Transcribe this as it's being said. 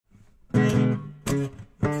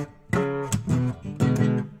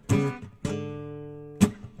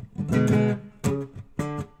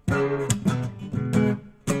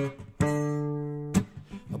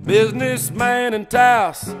businessman in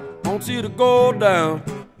Taos wants you to go down.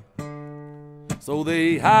 So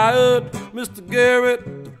they hired Mr. Garrett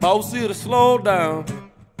to boss you to slow down.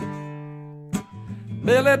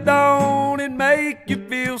 Billy, don't it make you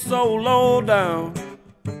feel so low down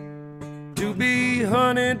to be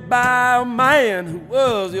hunted by a man who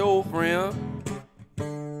was your friend?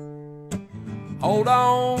 Hold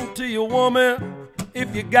on to your woman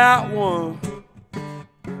if you got one.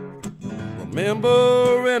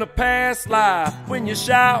 Remember in a past life when you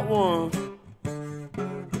shot one.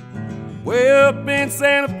 Way up in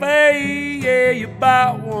Santa Fe, yeah, you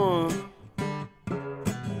bought one.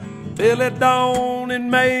 Billy, don't it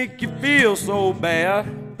make you feel so bad?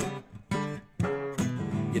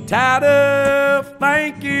 You're tired of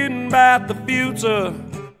thinking about the future.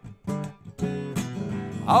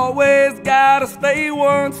 Always gotta stay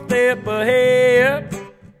one step ahead.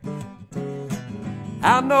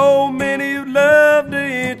 I know many who'd love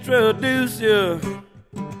to introduce you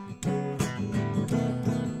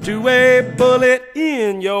to a bullet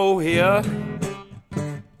in your head.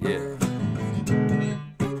 Yeah.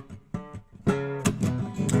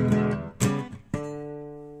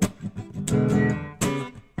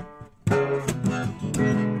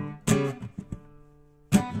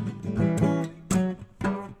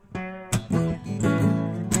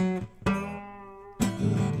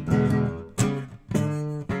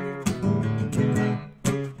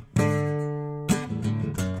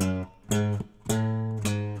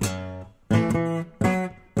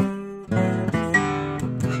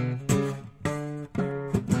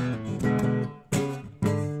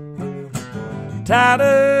 Tired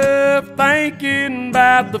of thinking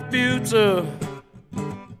about the future.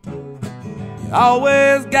 You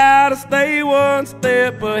always gotta stay one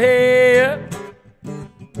step ahead.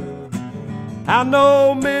 I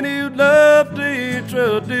know many who'd love to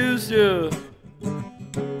introduce you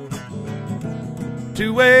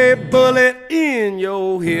to a bullet in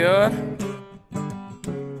your head.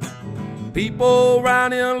 People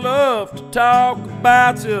around here love to talk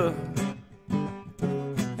about you,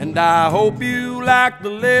 and I hope you like the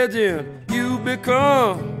legend you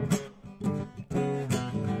become.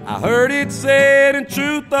 I heard it said in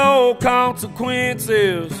truth, though,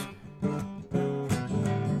 consequences.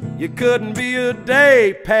 You couldn't be a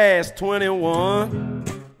day past 21.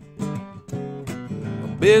 A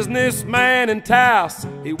businessman in Taos,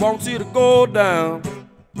 he wants you to go down.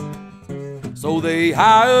 So they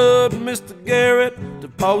hired Mr. Garrett to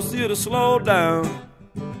force you to slow down.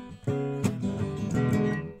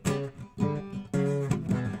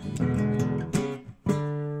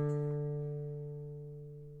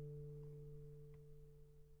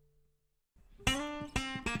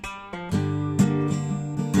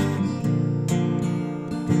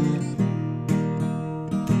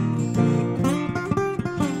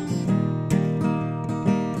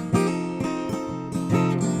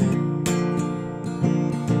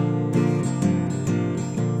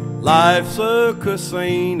 Life's a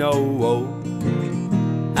casino, oh,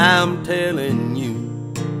 I'm telling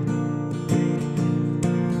you.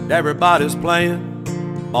 Everybody's playing,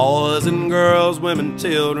 boys and girls, women,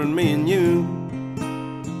 children, me and you.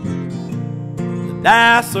 The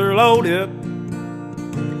dice are loaded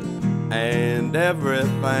and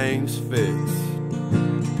everything's fixed.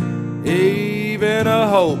 Even a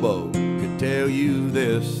hobo could tell you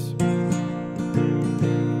this.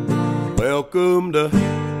 Welcome to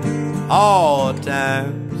hard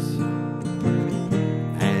times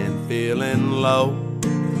and feeling low.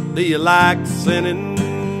 Do you like sinning?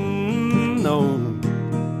 No.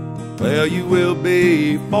 Well, you will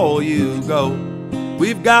be before you go.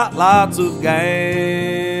 We've got lots of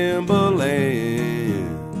gambling,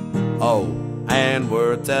 oh, and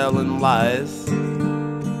we're telling lies.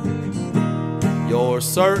 You're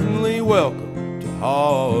certainly welcome to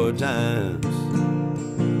hard times.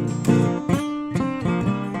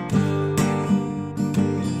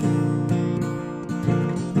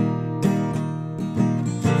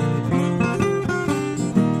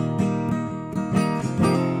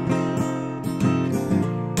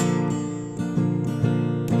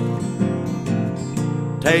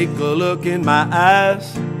 Take a look in my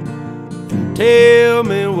eyes and tell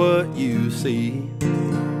me what you see.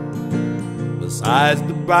 Besides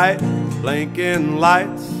the bright blinking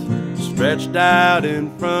lights stretched out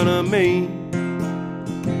in front of me,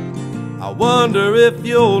 I wonder if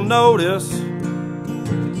you'll notice,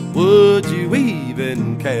 would you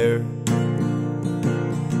even care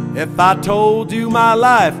if I told you my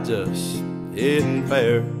life just isn't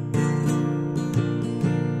fair?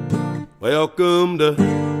 Welcome to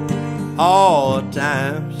hard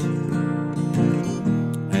times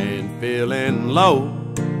and feeling low.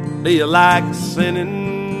 Do you like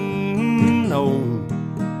sinning? No.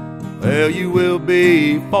 Well, you will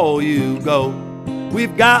be before you go.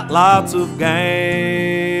 We've got lots of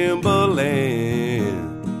gambling.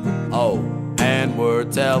 Oh, and we're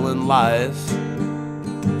telling lies.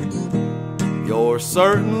 You're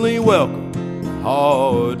certainly welcome.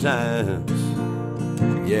 Hard times.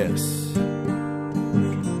 Yes.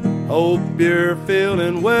 Hope you're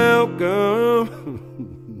feeling welcome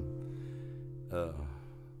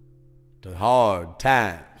to hard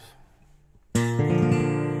times.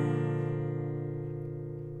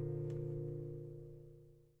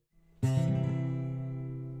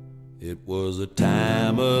 It was the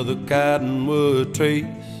time of the cottonwood trees,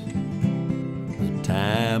 the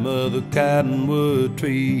time of the cottonwood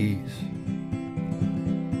trees.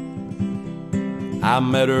 I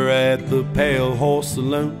met her at the Pale Horse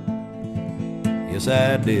Saloon. Yes,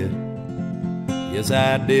 I did. Yes,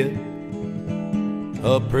 I did.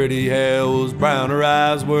 Her pretty hair was brown, her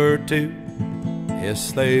eyes were too.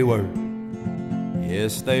 Yes, they were.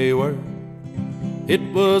 Yes, they were. It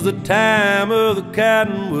was the time of the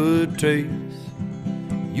cottonwood trees.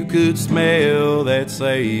 You could smell that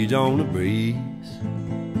sage on the breeze.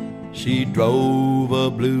 She drove a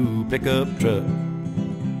blue pickup truck.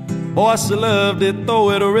 Boy, she loved it, though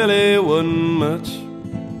it really wasn't much.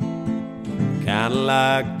 Kinda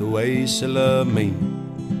like the way she loved me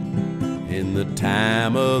in the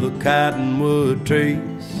time of the cottonwood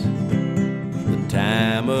trees. The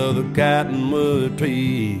time of the cottonwood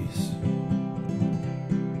trees.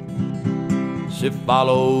 She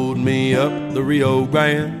followed me up the Rio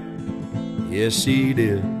Grande. Yes, she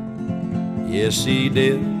did. Yes, she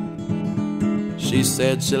did. She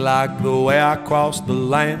said she liked the way I crossed the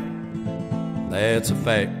land. That's a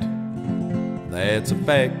fact. That's a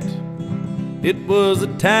fact. It was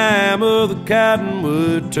the time of the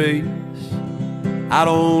cottonwood trees. I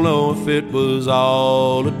don't know if it was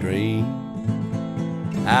all a dream.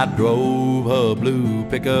 I drove her blue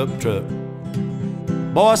pickup truck.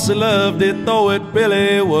 Boy, she loved it, though it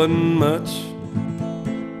really wasn't much.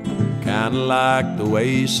 Kinda like the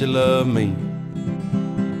way she loved me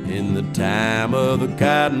in the time of the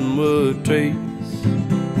cottonwood trees.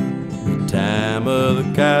 The time of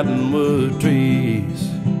the cottonwood trees.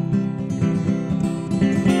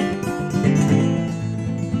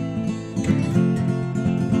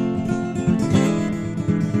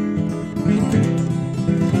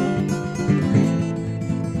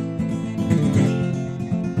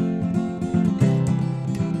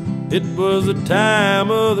 It was the time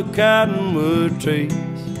of the cottonwood trees.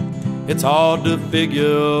 It's hard to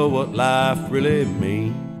figure what life really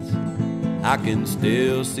means. I can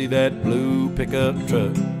still see that blue pickup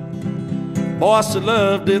truck. Boy, she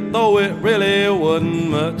loved it, though it really wasn't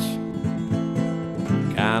much.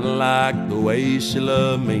 Kinda like the way she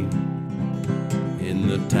loved me in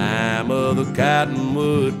the time of the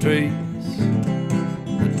cottonwood trees.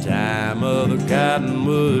 The time of the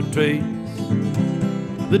cottonwood trees.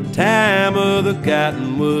 The time of the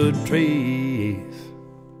cottonwood trees.